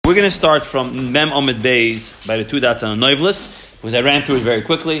we're going to start from Mem Omid Beis by the two dots on a Noivlis, because I ran through it very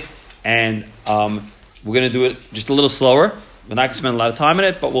quickly, and we're going to do it just a little slower. We're not going to spend a lot of time on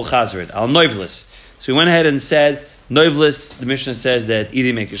it, but we'll chazer it. Al Noivlis. So we went ahead and said, Noivlis, the Mishnah says that either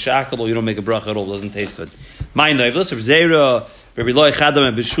you make a shackle or you don't make a bracha at all, it doesn't taste good. My Noivlis, Rav Zera, Rabbi Loi Chadam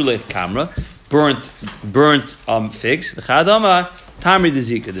and Bishulei Kamra, burnt figs. The Chadama, Tamri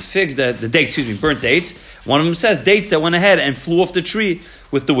Dezika, the figs, the dates, burnt dates. One of them says dates that went ahead and flew off the tree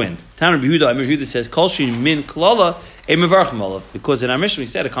with the wind. Tamri Yehuda says, Kol Shin Min Klala, because in our Mishnah we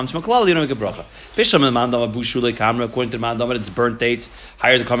said it comes from a klala, you don't make a bracha. Bishlam the mandama bushulei kamra, according to the mandama, it's burnt dates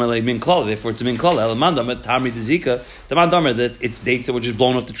higher the kamra min klala, therefore it's a min klala. El mandama tamri dezika, the mandama that it's dates that were just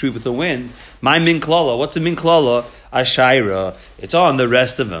blown off the tree with the wind. My min klala, what's a min klala? Ashaira, it's on the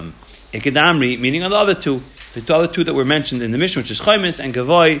rest of them. Ikadamri, meaning on the other two that were mentioned in the Mishnah, which is chaymis and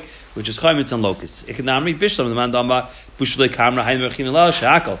gavoy, which is chaymitz and locusts. Ikadamri bishlam the mandama bushulei kamra hayin v'chin elal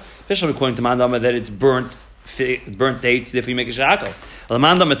she'akol. Bishlam according to mandama that it's burnt dates, therefore you make a shackle.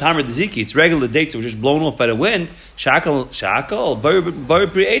 It's regular dates that were just blown off by the wind. Shackle. Bari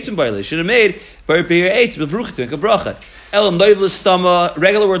pri eitzim baile. Should have made bari pri eitz with vruch to make a bracha. Elam noivlis stama.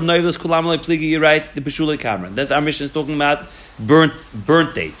 Regular word noivlis kulam le pligi. You're right. The bishulei kamran. That's our mission is talking about burnt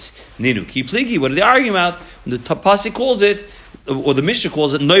dates. Ninu ki pligi. What are they arguing about? When the Tapasi calls it, or the Mishnah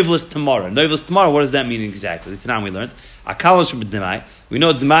calls it noivlis tomorrow. Noivlis tomorrow. What does that mean exactly? The Tanam we learned. Akalas b'demai. We know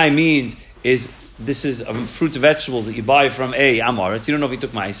what demai means is. This is fruits and vegetables that you buy from a Amaretz. You don't know if he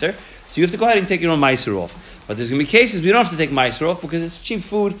took Meiser. So you have to go ahead and take your own Meiser off. But there's going to be cases we don't have to take Meiser off because it's cheap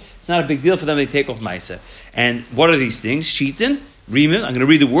food. It's not a big deal for them to take off Meiser. And what are these things? Sheetin, Rimin. I'm going to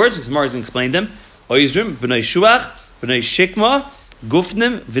read the words because Mark can explain them. Oizrim, B'nai Shuach, B'nai Shikma,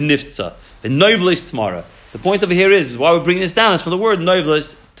 Gufnim, V'niftza. V'noivlis tomorrow. The point over here is why we're bringing this down is from the word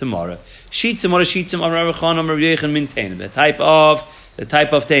noivlis tomorrow. Sheetzim, what are sheetzim? Amar Rabbi Chanam, Rabbi Yechon, Min Teina. The type of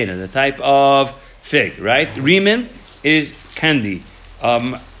Teina. The type of fig, right? Rimin is candy.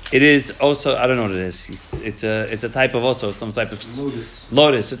 It is also, I don't know what it is. It's a type of also some type of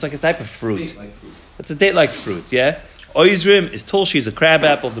lotus. It's like a type of fruit. Date-like fruit. It's a date-like fruit. Yeah. Oizrim is tulshi, is a crab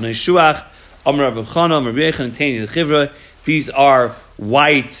apple. B'nai shuach, Amar Rabbi Chana, Rabbi Yechon, and Tani l'chivra. These are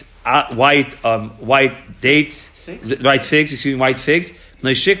white dates, white figs. White figs.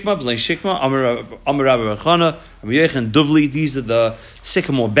 B'nai shikma, Amar Rabbi Chana, Rabbi Yechon, duvli. These are the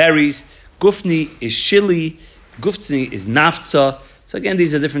sycamore berries. Gufni is shili, Gufni is naftza. So again,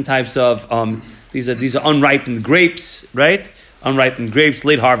 these are different types of these are unripened grapes, right? Unripened grapes,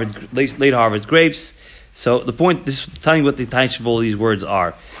 late harvest grapes. So the point, this is telling you what the types of all these words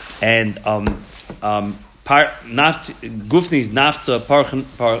are. And Gufni is naftza,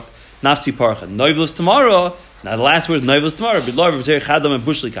 nafti parchan. Noivlos tomorrow. Now the last word is noivlos tomorrow.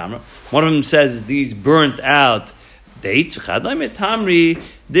 One of them says these burnt out dates. Tamri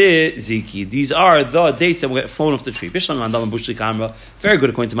de ziki. These are the dates that were flown off the tree. Very good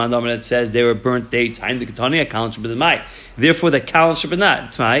according to Mandama that says they were burnt dates. Therefore the kalan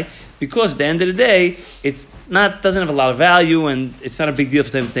shabbat because at the end of the day it's not doesn't have a lot of value and it's not a big deal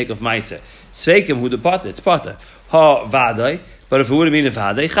for them to take off ma'aser. Sveikim hu de pata, it's pata. Ha vadai. But if it would have been a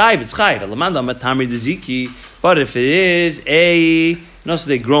vadai, chayv, it's chayv. Tamri de ziki. But if it is a and also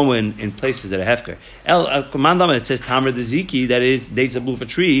they grow in places that are hefker. Commandam it says Tamar de Ziki, that is dates that blew off a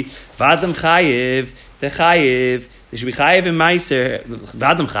tree. Vadam chayiv, the chayiv. They should be chayiv in meiser.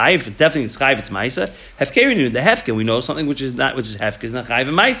 Vadam chayiv, definitely it's chayiv. It's meiser. Hefker we knew the hefker. We know something which is hefker is not chayiv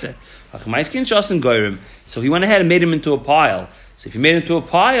in meiser. Achmaiskin shas and goyim. So he went ahead and made him into a pile. So if you made it into a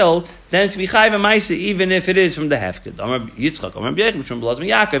pile, then it's bichayv and ma'aser, even if it is from the hefked. Amar Yitzchak, Amar B'yech, which from Blazim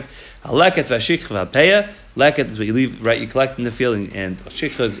Yaakov, haleket v'ashikh v'apeya. Leket is what you leave, right? You collect in the field, and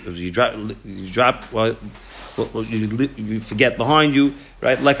shikha is you drop. Well, you forget behind you,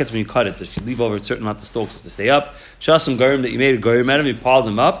 right? Leket is when you cut it. If you leave over a certain amount of stalks to stay up. Shasam garim that you made a garim out of, you piled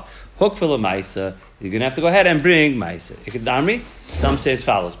them up. Hook full of ma'aser. You're going to have to go ahead and bring ma'aser. Ikadamri. Some say as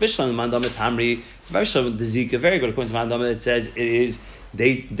follows: Bishlam mandam tamri. Very good according to Mandama that says it is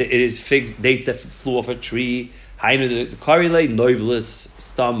figs dates that flew off a tree. The korrelate noivlis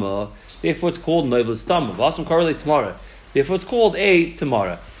stama. Therefore, it's called noivlis stama. V'asam korrelate tomorrow. Therefore, it's called a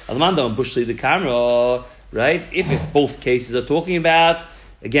tomorrow. Almandam bushli the camera. Right? If both cases are talking about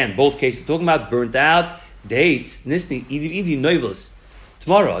burnt out dates. Nisni idi noivlis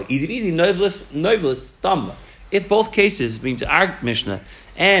tomorrow. Idi noivlis stama. If both cases means our Mishnah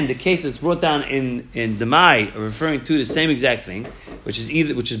and the case that's brought down in Demai are referring to the same exact thing, which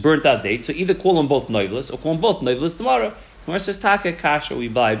is burnt out date, so either call them both noivlis or call them both noivlis tomorrow. Tomorrow says taka kasha we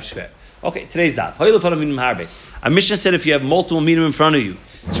buy b'shver. Okay, today's daf. Our Mishnah said if you have multiple minim in front of you,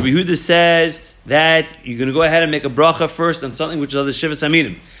 so Yehuda says that you're going to go ahead and make a bracha first on something which is other shivas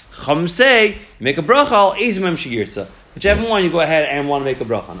aminim. Chum say, you make a bracha al ezimem shegirtza. Whichever one you go ahead and want to make a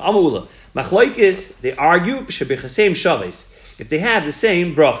bracha on. Amula. Machlokes, they argue, shebichasem shaves. If they have the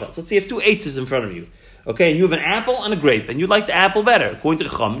same bracha. So let's say you have two eitzes in front of you. Okay, and you have an apple and a grape, and you like the apple better. According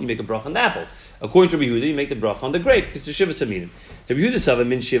to Chum, you make a bracha on the apple. According to Rabbi Yehuda, you make the bracha on the grape, because it's Shiva Saminim. Rabbi Yehuda Sava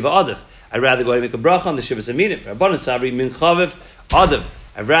min Shiva Adav. I'd rather go ahead and make a bracha on the Shiva Saminim. Rabbanan Savri min Chaviv Adav.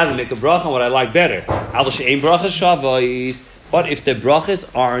 I'd rather make a bracha on what I like better. But if the brachas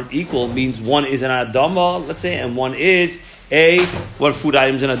aren't equal, means one is an adama, let's say, and one is one food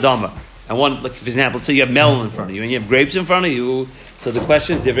item is an adama. And one, like for example, let's say you have melon in front of you, and you have grapes in front of you. So the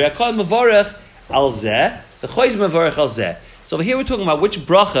question is, divrei hakol mavarech al zeh, the choiz mavarech al zeh. So over here we're talking about which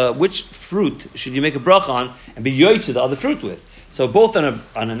bracha, which fruit should you make a bracha on and be yoytze the other fruit with. So both on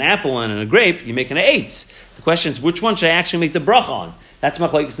an apple and on a grape, you make an eitz. The question is, which one should I actually make the bracha on? That's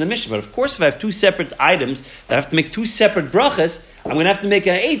machlokes in the Mishnah. But of course, if I have two separate items that I have to make two separate brachas, I'm going to have to make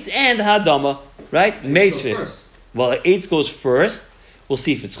an eitz and hadama, right? Meisvit. Well, the eitz goes first. We'll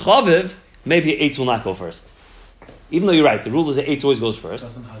see if it's chaviv. Maybe the eitz will not go first. Even though you're right, the rule is that eitz always goes first.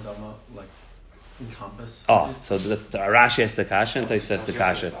 Doesn't hadama encompass? Oh, so the Rashi has the kasha and Taisus has the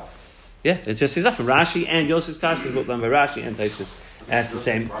kasha. Yeah, it's just enough. Rashi and Yosef's kasha is both done by Rashi and Taisus has the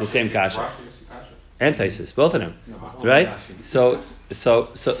same kasha. And Taisus, both of them, right? So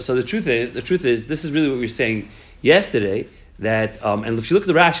the truth is, this is really what we were saying yesterday. That and if you look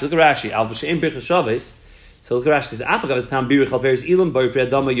at Rashi. Al b'she'em birchas shaves. So look at Rashi. Says Afagav the tam birich al peres ilim bari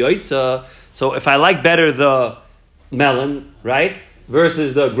priadama yoitza. So if I like better the melon, right,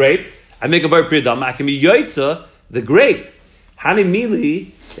 versus the grape, I make a bari priadama. I can be yoitza the grape. Hani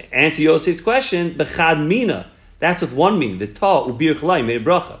mili, to answer Yosef's question, bechad mina. That's with one meaning. The ta ubir chalai made a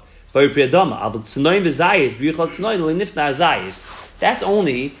bracha. That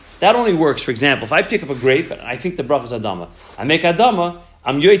only works, for example, if I pick up a grape and I think the bracha is Adama, I make Adama,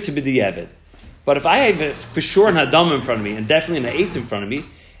 I'm yoytze b'di'evid. But if I have for sure an Adama in front of me and definitely an eitz in front of me,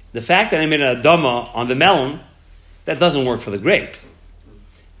 the fact that I made an Adama on the melon, that doesn't work for the grape.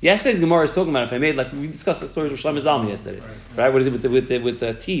 Yesterday's Gemara is talking about if I made, like we discussed the story of Shlomo Zalman yesterday, right? What is it with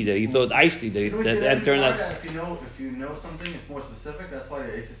the tea that he thought iced tea that turned out? If you know something, it's more specific. That's why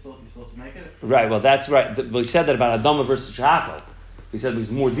the eitz is still you're supposed to make it. Right. Well, that's right. We said that about Adama versus Shahakal. We said it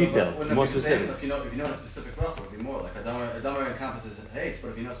was more detailed, more specific. If you know the specific bracha, it would be more like Adama encompasses eitz, but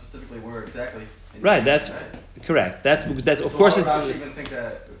if you know specifically where exactly. Right. That's correct. That's so of course. Why would Rashi even think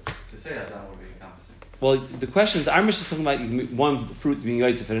that to say Adama would be encompassing? Well, the question is, I'm just talking about one fruit being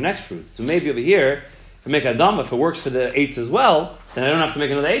yoytze for the next fruit. So maybe over here, if I make Adama, if it works for the eitz as well, then I don't have to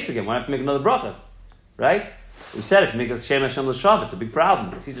make another eitz again. Why have to make another bracha? Right? We said if you make a Shem Hashem L'Shav, it's a big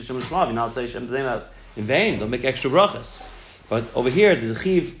problem. It's Hashem L'Shav, you not say Shem Zayim in vain. They'll make extra brachas. But over here, there's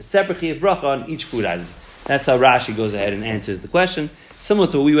a separate chiv bracha on each food item. That's how Rashi goes ahead and answers the question, similar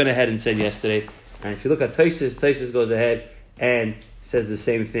to what we went ahead and said yesterday. And if you look at Taisus goes ahead and says the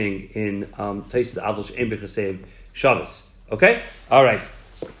same thing in Taisus Avol She'em B'Chasem Shabbos. Okay? All right.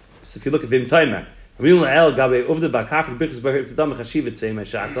 So if you look at Vim Taimer,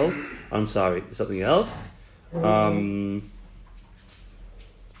 I'm sorry, something else. All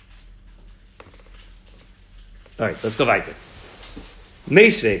right, let's go weiter.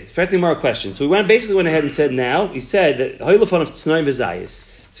 Meisvei, fairly more question. So we basically went ahead and said now, he said that Hoylofon of Tznoim V'Zayis.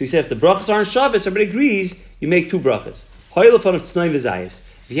 So he said if the brachas aren't Shabbos, everybody agrees, you make two brachas. Hoylofon of Tznoim V'Zayis.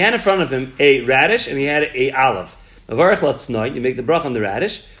 If he had in front of him a radish and he had a olive, Mavarech la Tznoim, you make the bracha on the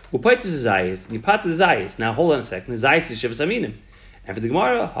radish, Upait is Zayis, you pat the Zayis. Now hold on a second, the Zayis is Shivas Aminim. And for the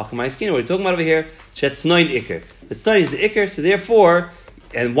Gemara, Hachamaiskin, what are you talking about over here? Shet Tznoim Iker. The Tznoim is the Iker, so therefore,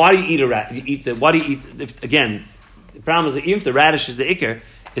 and why do you eat again, the problem is that even if the radish is the ikr,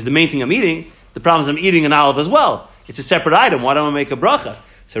 is the main thing I'm eating, the problem is I'm eating an olive as well. It's a separate item. Why don't I make a bracha?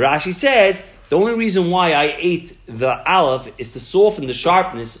 So Rashi says, the only reason why I ate the olive is to soften the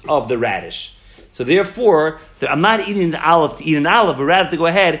sharpness of the radish. So therefore, I'm not eating the olive to eat an olive, but rather to go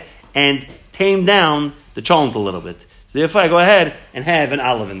ahead and tame down the cholent a little bit. So therefore I go ahead and have an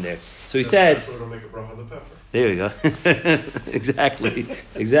olive in there. So he said... That's why we don't make a bracha on the pepper. There we go. Exactly.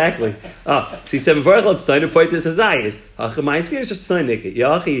 So he said, "Mevarech al tznoim point this azayis. Hachamayin skin is just tznoim nikit.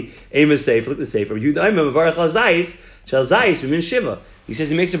 Yachi aim is safe. Look the safer. You daim mevarech al zayis shall zayis b'min shiva." He says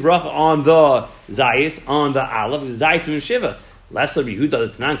he makes a bracha on the zayis, on the olive, zayis b'min shiva. Last Rabbi Yehuda the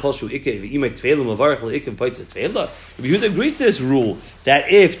Tanan calls shu ikeh v'imay tefeilu mevarech al ikeh poitz tefeilah. Rabbi Yehuda agrees to this rule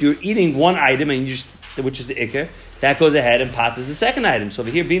that if you're eating one item and which is the ikeh, that goes ahead and pots is the second item. So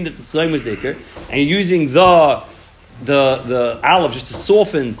over here, being that the tzloim was dicker, and you're using the olive just to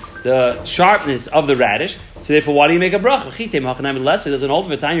soften the sharpness of the radish, so therefore, why do you make a bracha? It doesn't hold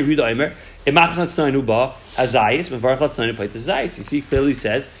for time. If machas latznayin uba hazayis, mevarach latznayin plate hazayis. You see, clearly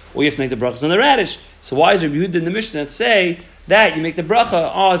says, well, you have to make the brachas on the radish. So why is Rabbi Yehuda in the Mishnah to say that you make the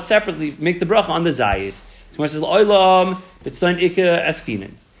bracha separately, make the bracha on the zayis? So it says, L'olam, b'tznayin ikka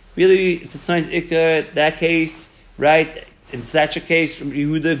askinen. Really, if it's ikka, that case, right, in such a case,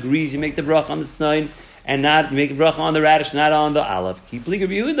 Yehuda agrees you make the bracha on the tznayin and not make a bracha on the radish, not on the olive. Keep pligi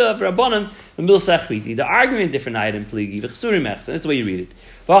Yehuda for Rabbanan and Bil Sachriti. The argument different item pligi v'chsurim echs. That's the way you read it.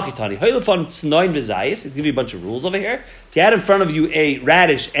 V'achitani hoylefon tznayin v'zayis. It's giving you a bunch of rules over here. If you had in front of you a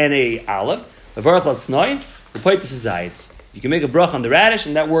radish and a olive, v'varach al tznayin, the point is zayis. You can make a bracha on the radish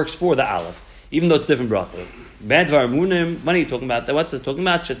and that works for the olive, even though it's different bracha. Badvar munim. What are you talking about? What's it talking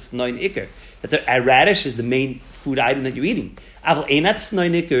about? It's tznayin ikar. That the radish is the main food item that you're eating.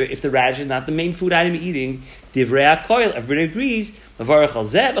 If the radish is not the main food item you're eating, everybody agrees. Of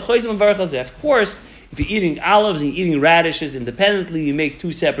course, if you're eating olives and you're eating radishes independently, you make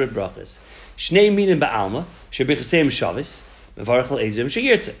two separate brachas.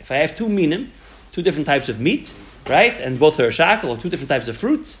 If I have two minim, two different types of meat, right, and both are shakel, or two different types of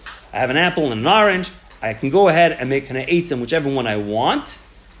fruits, I have an apple and an orange, I can go ahead and make eat them whichever one I want,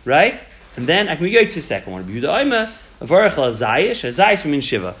 right? And then I can go to the second one. Yehuda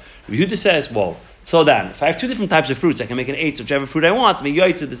says, well, so then, if I have two different types of fruits, I can make an eight, whichever fruit I want, make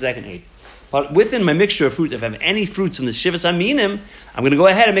to the second eight. But within my mixture of fruits, if I have any fruits from the Shivas Aminim, I'm going to go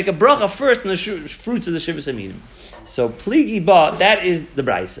ahead and make a bracha first on the fruits of the Shivas Aminim. So, Pligi Ba, that is the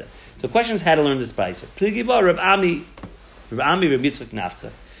Braisa. So the question is how to learn this Braisa. Pligi Ba, Reb Ami, Reb Yitzchak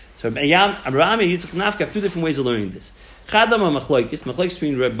Nafka. So Reb Ami, Yitzchak Nafka have two different ways of learning this. Chadama machlokes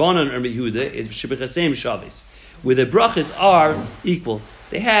between Rabbanan and Rabbi Yehuda is shebechasem shavis, where the brachas are equal.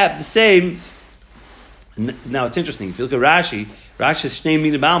 They have the same. Now it's interesting. If you look at Rashi says shnei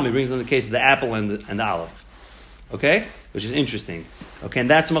mina b'almi brings in the case of the apple and the olive. Okay, which is interesting. Okay, and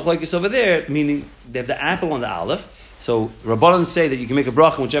that's machlokes over there, meaning they have the apple and the olive. So Rabbanan say that you can make a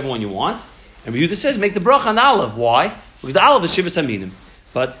bracha on whichever one you want, and Rabbi Yehuda says make the bracha on the olive. Why? Because the olive is shivas haminim.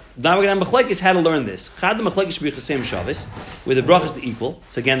 But now we're going to have machlekes how to learn this. Chad the machlekes should be chasem shavis, where the brach is the equal.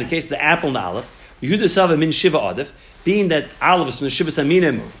 So again, the case of the apple and the olive. Yehuda sava min shiva adif, being that olive is from the shivas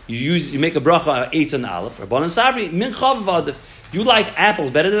aminim, you make a bracha 8 on the olive. Rabbanan sabri min chavav adif. You like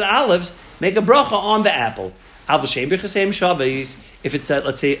apples better than olives, make a bracha on the apple. Al v'shem b'chasem shavis. If it's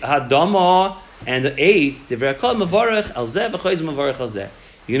let's say hadama and the 8, the verakol mavarech al zeh v'choiz mavarech al zeh.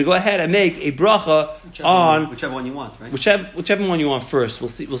 You're going to go ahead and make a bracha on whichever one you want, right? Whichever one you want first. We'll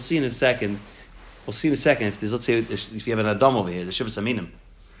see in a second. We'll see in a second if there's, let's say, if you have an Adam over here, the Shivas Aminim,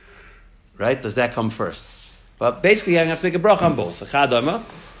 right? Does that come first? But basically, you have to make a bracha on both.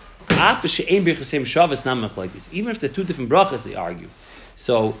 Even if they're two different brachas, they argue.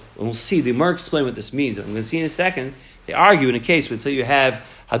 So we'll see. The Gemara explain what this means. I'm going to see in a second. They argue in a case where you have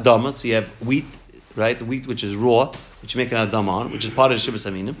hadama, so you have wheat, right? The wheat which is raw, which you make an adam on, which is part of the Shivas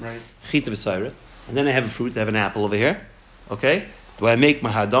Aminim. Right. Chita v'sayra. And then I have a fruit, I have an apple over here. Okay? Do I make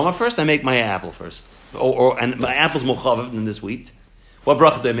my hadama first? I make my apple first. And my apple's more chavav than this wheat. What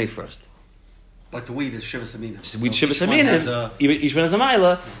bracha do I make first? But the wheat is Shivas Aminim. Wheat Shivas Aminim. Each one has a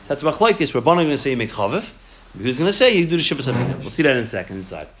maila. So that's machlokes. Rabbanan going to say you make chavav. Who's going to say you do the Shivas Aminim? We'll see that in a second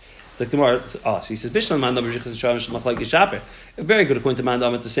inside. The Gemara, so he says, Bishlan Mandam B'Richas Shavish Machlokes Shaper. Very good according to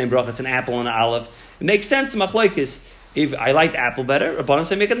Mandam, it's the same bracha, it's an apple and an olive. It makes sense, Machlokes. If I like the apple better, Rabbanan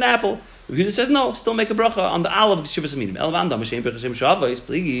say make an apple. Yehuda says no, still make a bracha on the olive, Shivas Aminim. Elvan Dam Hashem B'Chashem Shavis,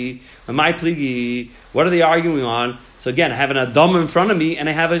 Pligi, my Pligi. What are they arguing on? So again, I have an Adam in front of me, and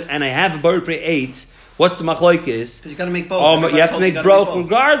I have a Bar Pre 8. What's the machlokes? Because you got to make both. You have to make both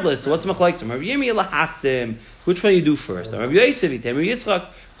regardless. So what's the machlokes? Which one you do first?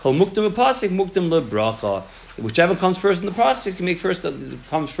 Whichever comes first in the process, can make first.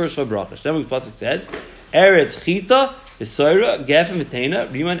 Comes first for bracha. Then the pasuk says, "Eretz chita v'soira gefen v'teina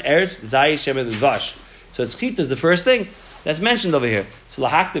riman eretz zayis shemen dvash." So chita is the first thing that's mentioned over here. So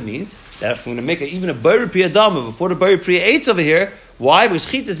lahakta means that if we're going to make even a bari pri adama before the bari pri eitz over here, why? Because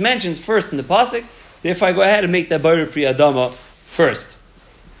chita is mentioned first in the pasuk. Therefore, I go ahead and make that bari pri adama first.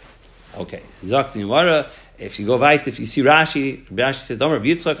 Okay, Zak Nimara. If you go right, if you see Rashi says, "Damar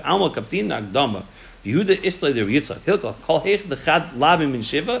Yitzchak Alma Kaptin Nagdama Yehuda Isla der Yitzchak Hilka Kol Heich Dechad Labim Min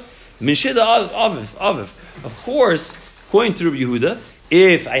Shiva Aviv." Of course, according to Rabbi Yehuda,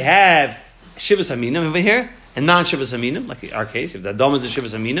 if I have Shivas Aminim over here and non-Shivas Aminim, like in our case, if the Dama is a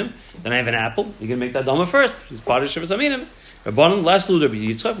Shivas Aminim, then I have an apple. You're going to make that Dama first. It's part of Shivas Aminim. Rabbanan last Rabbi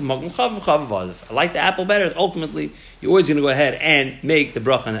Yitzchak I like the apple better. Ultimately, you're always going to go ahead and make the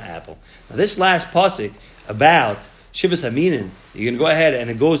bracha on the apple. Now, this last pasuk about Shivas Aminim, you're going to go ahead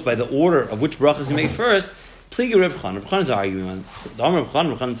and it goes by the order of which brachas you make first. Pliga Reb Chanan. Reb Chanan is arguing on the Amar Reb Chanan.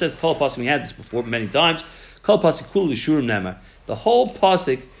 Reb Chanan says, Kol Pasuk, we had this before many times. Kol Pasuk Kul Shurim Nemar. The whole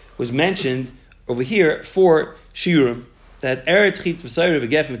Pasuk was mentioned over here for Shurim. That Eretz Chit V'Sayre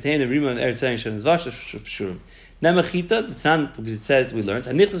V'Gef V'Tein Rima Eretz Zayin Shem Zvash Shurim. Nemar Chita, the Tan, because it says, we learned,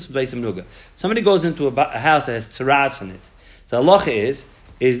 Anichlas B'Beis Nuga. Somebody goes into a house that has tzaras in it. So the halacha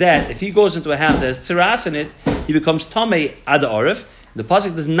is that if he goes into a house that has tzaras in it, he becomes Tamei Ad Orif. The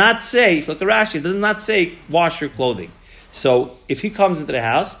pasuk does not say, if you look at Rashi, it does not say wash your clothing. So if he comes into the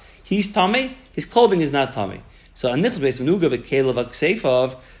house, he's Tamei, his clothing is not Tamei. So Anichlas B'Beis Nuga V'Kelev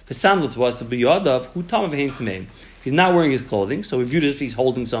V'Kseifav V'Sandlet was to B'Yadav Hu Tamei V'Heim Tameim. He's not wearing his clothing, so we view it as if he's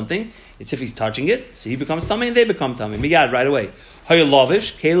holding something. It's if he's touching it, so he becomes Tamei and they become Tamei. Miyad, right away.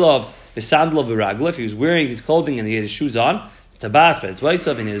 Hayalavish, Kelev V'Sandlet V'Ragla. If he was wearing his clothing and he had his shoes on, Tabas, but it's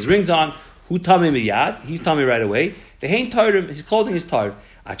Vaisav, and he had his rings on, Hu Tamei Miyad, he's Tamei right away. V'Hein Tarim, his clothing is Tar.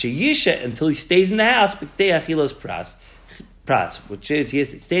 Ache Yisha, until he stays in the house, B'Ktei Achilas Pras, which is he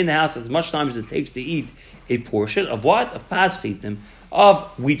has to stay in the house as much time as it takes to eat a portion of what? Of Pas Chitim, of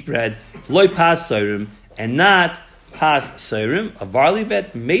wheat bread, Loi Pas Sorim, and not Pas Sorim, of barley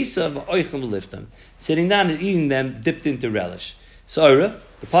bread, Mesa of Oichem Liftam, sitting down and eating them dipped into relish. Soira,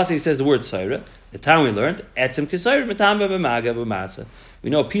 the pasuk says the word Soira. The time we learned, Etzem Kesoira, Matamba B'Maga B'Masa. We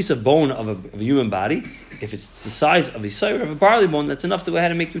know a piece of bone of a human body, if it's the size of a Soira, of a barley bone, that's enough to go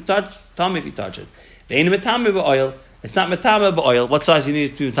ahead and make you touch Tom if you touch it. Ve'ena Matamba B'Oil, it's not Matamba B'Oil. What size do you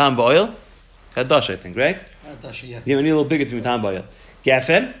need to be Matamba B'Oil? Kadash, I think, right? Kadash, yeah. You need a little bigger to be Matamba B'Oil.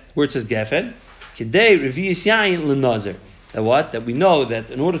 Gefen, where it says Gefen, Kedei Revi'is Yayin L'Nazir. That what? That we know that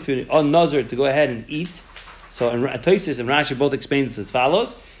in order for a Nazir to go ahead and eat, so in Tosis and Rashi both explain this as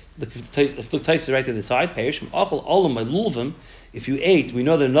follows. Look, Tosis right to the side. Perish Achol Olam by Lulvim. If you ate, we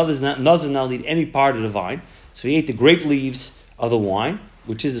know that Nazir now eat any part of the vine. So he ate the grape leaves of the wine,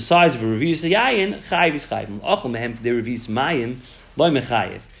 which is the size of a Revi'is Yayin. Chayiv is Chayiv. Achol Mehem Kedei Revi'is Mayim Lo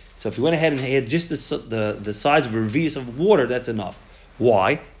Mechayiv. So if you went ahead and had just the size of a Revi'is of water, that's enough.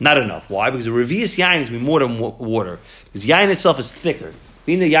 Why? Not enough. Why? Because a Revi'is Yayin is more than water. Because Yayin itself is thicker.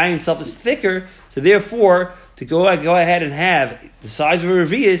 Being the Yayin itself is thicker, so therefore, to go ahead and have the size of a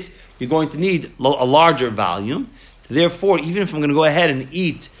Revi'is, you're going to need a larger volume. So therefore, even if I'm going to go ahead and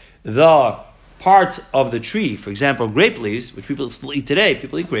eat the parts of the tree, for example, grape leaves, which people still eat today,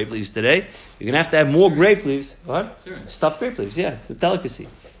 people eat grape leaves today, you're going to have more grape leaves. What? Serious? Stuffed grape leaves, yeah. It's a delicacy.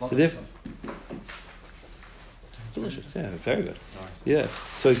 So therefore, it's delicious, yeah, very good. Nice. Yeah.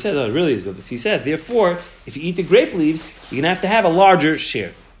 So he said, it really is good. He said, therefore, if you eat the grape leaves, you're going to have a larger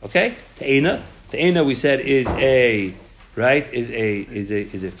share. Okay? Te'ena. Te'ena, we said, is a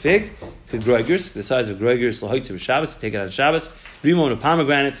fig. Fig groigers, the size of groigers, lahoitz of Shabbos, take it out of Shabbos. Rimon, a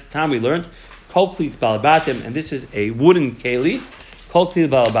pomegranate. Time we learned. Kol kli balabatim, and this is a wooden keli. Kol kli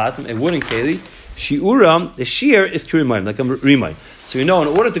balabatim, a wooden keli. Shiuram, the shear is kirimayim, like a rimayim. So you know, in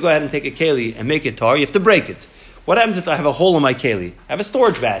order to go ahead and take a keli and make it tar, you have to break it. What happens if I have a hole in my keli? I have a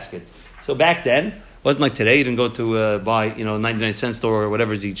storage basket. So back then, it wasn't like today. You didn't go to buy, 99-cent store or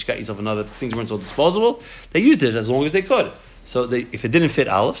whatever. You just got yourself another. Things weren't so disposable. They used it as long as they could. So if it didn't fit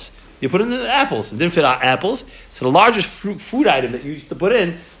olives, you put it in the apples. It didn't fit apples. So the largest food item that you used to put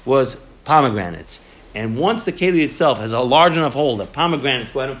in was pomegranates. And once the keli itself has a large enough hole that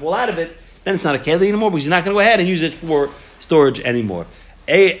pomegranates go ahead and fall out of it, then it's not a keli anymore because you're not going to go ahead and use it for storage anymore.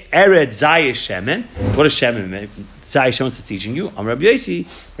 Ered Zayish Shemen. What does Shemen mean? Zayish Shemen is teaching you. I'm Rabbi Yosi.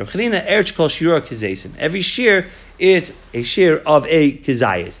 Rabbi Chanina Eretz Kol Shira Kizaysim. Every shear is a shear of a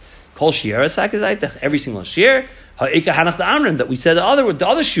kizayis. Kol Shira Sakizaytach. Every single shear. Ha'ika Hanach the Amran that we said the other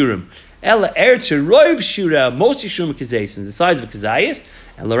shurim. Ela Eretz Roiv Shira. Most shurim kizaysim. The size of a kizayis.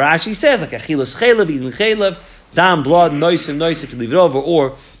 And Larashi says like achilas chaylev, eating chaylev, dam blood, noisim if you leave it over,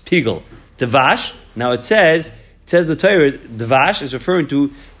 or pigel. Devash. Now it says the Torah, the vash is referring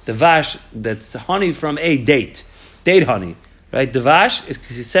to the vash that's honey from a date honey, right? The vash is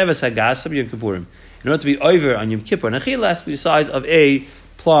kisevas hagasam Yom Kippurim. In order to be over on Yom Kippur, nachila has to be the size of a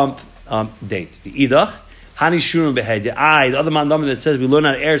plump date. The idach hani shurim behedya. The other mandam that says we learn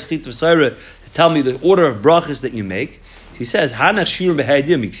out eretz chit v'sayra to tell me the order of brachas that you make. So he says hanach shurim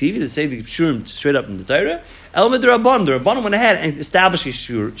behedya miksivi to say the shurim straight up in the Torah. The Rabbanon went ahead and established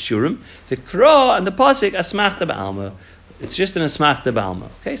shurim. The Kra and the pasuk asmachta ba'alma. It's just an asmachta ba'alma.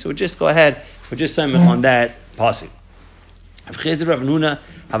 Okay, so we'll just go ahead. We'll just say on that pasuk. Rav Chisda Rav Nuna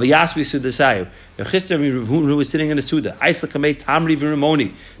have a yasbi sudasayu. Rav Chisda Rav Nuna was sitting in the suda. Aisla kamei tamri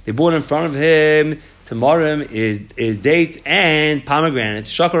v'ramoni. They brought in front of him tamarim is dates and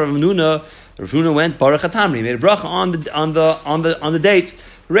pomegranates. Shakar Rav Nuna. Rav Nuna went baruch hatamri. He made a bracha on the dates.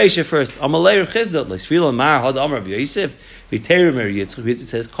 Reisha first. Amalei Rav Chisda. L'sfila mar had Amar Rav Yosef. V'teir Mer Yitzchak. It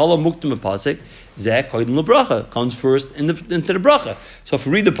says kol muktim apasik. Zeh koydin lebracha comes first into the bracha. So if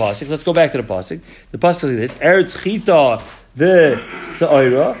we read the pasuk, let's go back to the pasuk. The pasuk says this: Eretz chita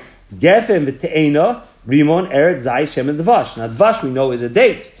v'sa'ira gefen v'te'ena rimon eretz zay shemen dvash. Now dvash we know is a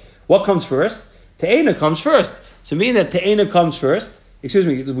date. What comes first? Te'ena comes first. So meaning that te'ena comes first.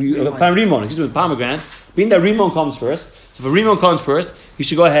 Pomegranate. Being that rimon comes first. So if a rimon comes first, you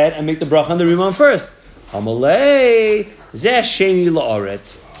should go ahead and make the bracha on the rimon first. Amalei zeh sheni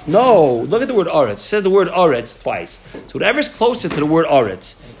la'aretz. No, look at the word aretz. It says the word aretz twice. So whatever's closer to the word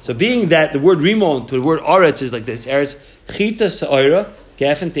aretz. So being that the word rimon to the word aretz is like this, eretz chita sa'ira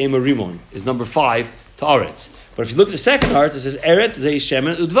gefen te'ema rimon is number 5 to aretz. But if you look at the second aretz, it says eretz zei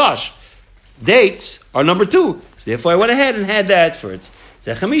shemen udvash. Dates are number 2. So therefore I went ahead and had that for it.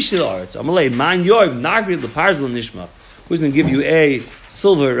 Zeh chamishi la'aretz. Amalei man yoiv nagri leparz l'nishma. Who's going to give you a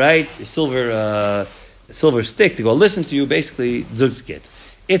silver, right? A silver stick to go listen to you, basically zuzkit.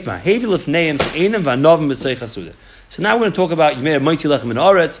 Itma hevilif neim einem vanovim b'seich hasuda. So now we're going to talk about you made a moitzi lechem in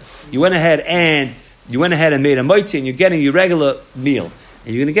aretz. You went ahead and made a moitzi, and you're getting your regular meal,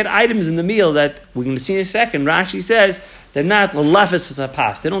 and you're going to get items in the meal that we're going to see in a second. Rashi says they're not lefes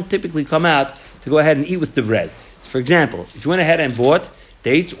hapas. They don't typically come out to go ahead and eat with the bread. So for example, if you went ahead and bought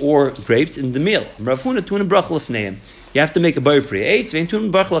dates or grapes in the meal, you have to make a bar pri. The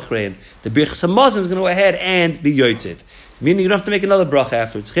birchas hamazon is going to go ahead and be yotzit. Meaning you don't have to make another bracha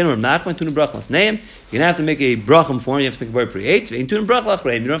afterwards. You're going to have to make a bracha for it. You have to make a bar pri.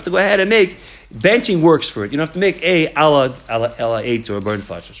 You don't have to go ahead and make benching works for it. You don't have to make a ala 8 or a burn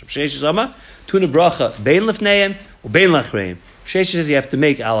flash. Sheish zama tuna bracha bein lefneim or bein lachreim. Sheish says you have to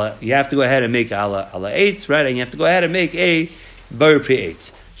make ala. You have to go ahead and make ala 8, right? And you have to go ahead and make a bar pri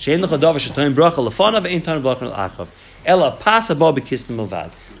 8. Shein lechadav shetoim bracha lefanav ein tan bracha l'achav. Ella pasa ba bekistim milvad.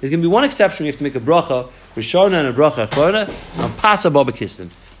 There's going to be one exception. You have to make a bracha rishona and a bracha achorona on pasa ba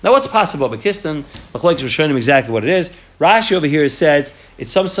bekistim. Now, what's pasa ba bekistim? Machlokes Rishonim exactly what it is. Rashi over here says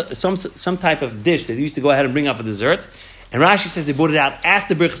it's some type of dish that they used to go ahead and bring up for dessert. And Rashi says they brought it out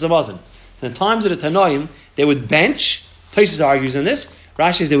after birchas hamazon. In the times of the Tanoim, they would bench. Tosfos argues on this.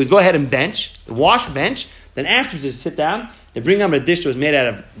 Rashi says they would go ahead and bench, bench. Then afterwards they sit down. They bring up a dish that was made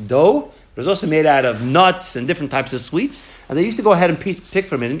out of dough. It was also made out of nuts and different types of sweets. And they used to go ahead and pick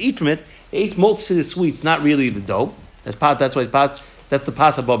from it and eat from it. They ate most of the sweets, not really the dough. That's the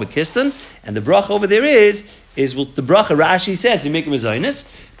pasa ba bekistim. And the bracha over there is what the bracha Rashi says, you make a mezainis.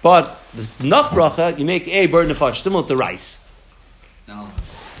 But the nach bracha, you make a bird nefash, similar to rice. No.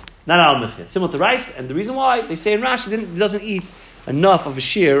 Not al-mechir. Similar to rice. And the reason why, they say in Rashi, he doesn't eat enough of a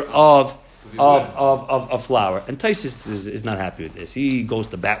shear of flour. And Tosfos is not happy with this. He goes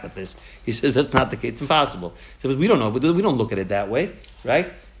to bat with this. He says that's not the case. It's impossible. He says, we don't know. We don't look at it that way,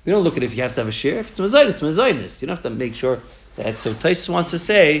 right? We don't look at it if you have to have a share. If it's mezainis, it's mezainis. You don't have to make sure that. So Tosfos wants to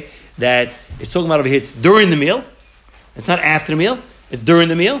say that it's talking about over here, it's during the meal. It's not after the meal. It's during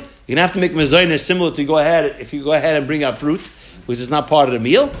the meal. You're going to have to make mezainis similar to if you go ahead and bring out fruit, which is not part of the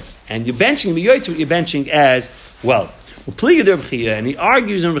meal, and you're benching, you're benching as well. And he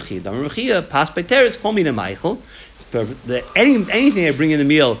argues on Rechia. Pas by teres call me the Michael. Anything I bring in the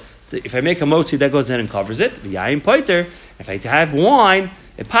meal, if I make a motzi, that goes in and covers it. If I have wine,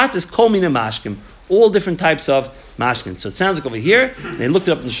 a pat is call me the mashkim. All different types of mashkin. So it sounds like over here, and they looked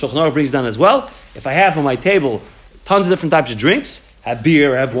it up in the Shulchan Aruch, brings down as well. If I have on my table tons of different types of drinks, have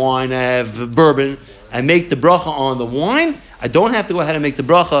beer, have wine, have bourbon, I make the bracha on the wine. I don't have to go ahead and make the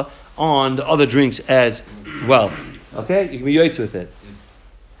bracha on the other drinks as well. Okay, you can be yoitz with it.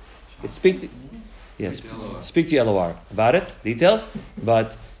 Speak to Elawar about it, details.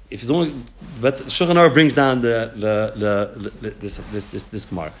 But if it's only, but Shulchan Aruch brings down this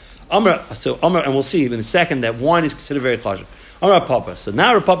Gemara. Amar, and we'll see in a second that wine is considered very kosher. Amar Papa. So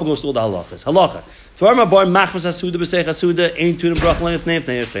now Papa goes to all the halachas. Halacha.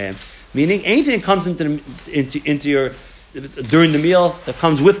 Meaning anything that comes into your during the meal, that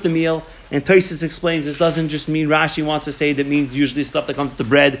comes with the meal. And Tosfos explains this doesn't just mean Rashi wants to say that means usually stuff that comes with the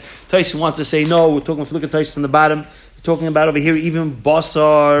bread. Tosfos wants to say no. We're talking. If you look at Tosfos on the bottom, we're talking about over here even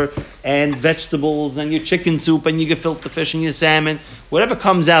basar and vegetables and your chicken soup and your gefilte fish and your salmon, whatever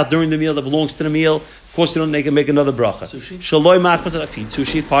comes out during the meal that belongs to the meal. Of course, you don't make another bracha. Sushi. Shaloi machmas. If you eat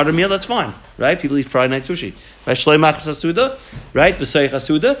sushi, part of the meal, that's fine, right? People eat Friday night sushi, right? Shaloi machmas asuda, right? B'soich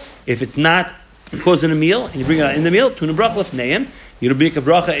asuda. If it's not because in the meal and you bring it out in the meal, tuna bracha lefneim. You don't make a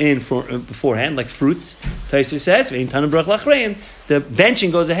bracha in beforehand, like fruits. Tosfos says, the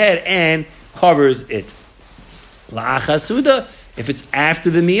benching goes ahead and covers it. La'achasuda, if it's after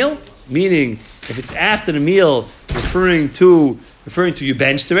the meal, meaning if it's after the meal, referring to you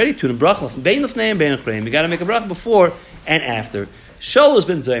benched already. Tuna bracha bein lefneim bein achreim. You got to make a bracha before and after. Shaul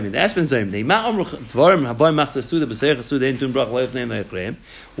ben Zaymin. That's ben Zaymin.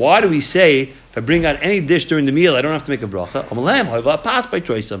 Why do we say if I bring out any dish during the meal, I don't have to make a bracha? Pass by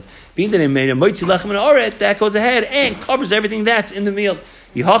troisam. Being that it made a moitzi lechem and oret, that goes ahead and covers everything that's in the meal.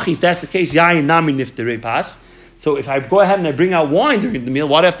 Yihachi, if that's the case, yayin nami nifterei pas. So if I go ahead and I bring out wine during the meal,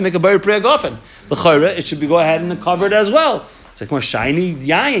 why do I have to make a bar priya gofen? L'chayra, it should be go ahead and cover it as well. It's like more shiny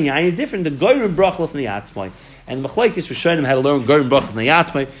yayin. Yayin is different. The goyim brachal from the yatzmai. And the Machlekes Rishonim had to learn Gorim Brach from the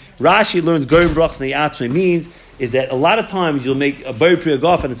Yatzmai. Rashi learns Gorim Brach from the Yatzmai means is that a lot of times you'll make a Bar Priya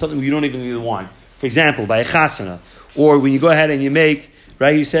Gofen and it's something where you don't even need the wine. For example, by a Chasana. Or when you go ahead and you make,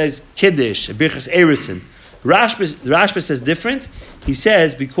 right, he says Kiddush, a Birchas Erison. Rashba says different. He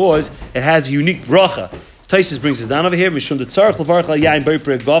says because it has a unique bracha. Taisus brings us down over here. Mishum de Tzarech Levarach Al Yain Bar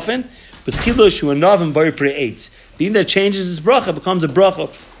Priya Gofen. But Chilush Hu Anavim Bar Priya 8. Being that changes his bracha, becomes a bracha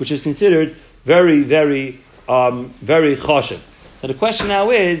which is considered very, very choshev. So the question now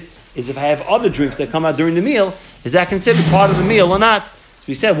is if I have other drinks that come out during the meal, is that considered part of the meal or not? So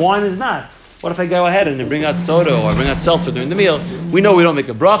we said wine is not. What if I go ahead and bring out soda or bring out seltzer during the meal? We know we don't make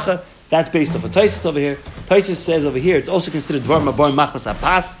a bracha. That's based off of Taisus over here. Taisus says over here, it's also considered dvar mabar machmas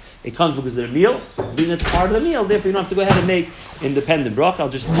apas. It comes because of the meal. Being it's part of the meal, therefore you don't have to go ahead and make independent bracha. I'll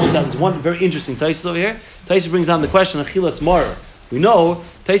just point out, there's one very interesting Taisus over here. Taisus brings down the question of chilas marer. We know,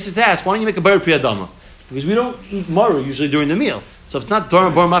 Taisus asks, why don't you make a bar priya dama? Because we don't eat maru usually during the meal. So if it's not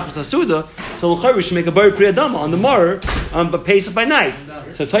bar machmas asuda, so we should make a bar priya dama on the maru, but Pesach by night.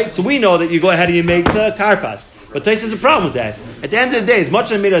 So we know that you go ahead and you make the karpas. But Tais has a problem with that. At the end of the day, as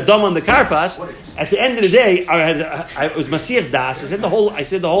much as I made a dama on the karpas, at the end of the day, it was Masich Das. I said the whole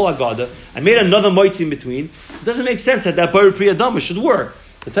Agada. I made another moitzi in between. It doesn't make sense that bar priya dama should work.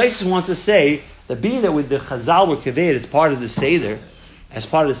 But Tais wants to say that being that with the Chazal were kaved, it's part of the Seder. As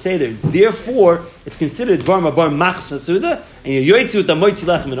part of the Seder. Therefore, it's considered Dvar Mabar Machs Masuda, and you're Yoitzi with the Moitzi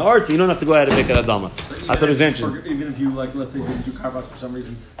Lechem and Art, you don't have to go ahead and make an Adama. I thought eventually. Even if you, let's say, didn't do Karpas for some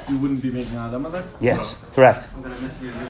reason, you wouldn't be making an Adama there? Yes, correct. I'm going to miss you.